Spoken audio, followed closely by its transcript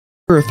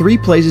There are 3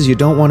 places you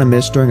don't want to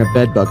miss during a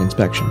bedbug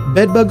inspection.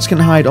 Bedbugs can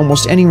hide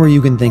almost anywhere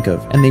you can think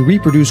of, and they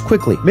reproduce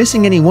quickly.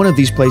 Missing any one of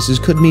these places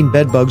could mean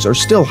bedbugs are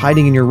still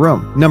hiding in your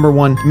room. Number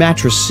 1.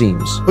 Mattress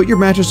seams. Put your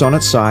mattress on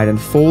its side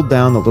and fold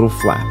down the little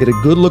flap. Get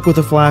a good look with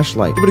a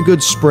flashlight. Give it a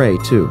good spray,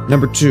 too.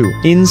 Number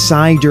 2.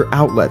 Inside your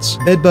outlets.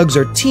 Bedbugs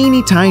are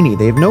teeny tiny.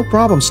 They have no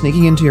problem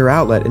sneaking into your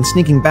outlet and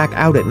sneaking back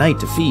out at night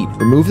to feed.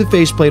 Remove the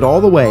faceplate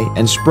all the way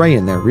and spray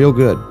in there real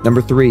good.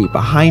 Number 3.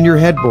 Behind your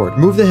headboard.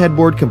 Remove the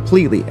headboard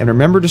completely and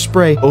remember to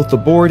spray both the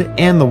board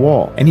and the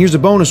wall. And here's a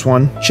bonus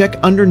one. Check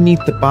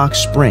underneath the box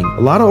spring. A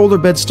lot of older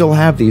beds still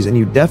have these and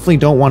you definitely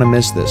don't want to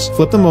miss this.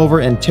 Flip them over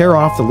and tear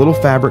off the little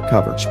fabric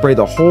cover. Spray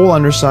the whole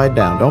underside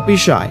down. Don't be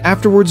shy.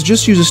 Afterwards,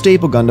 just use a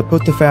staple gun to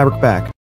put the fabric back.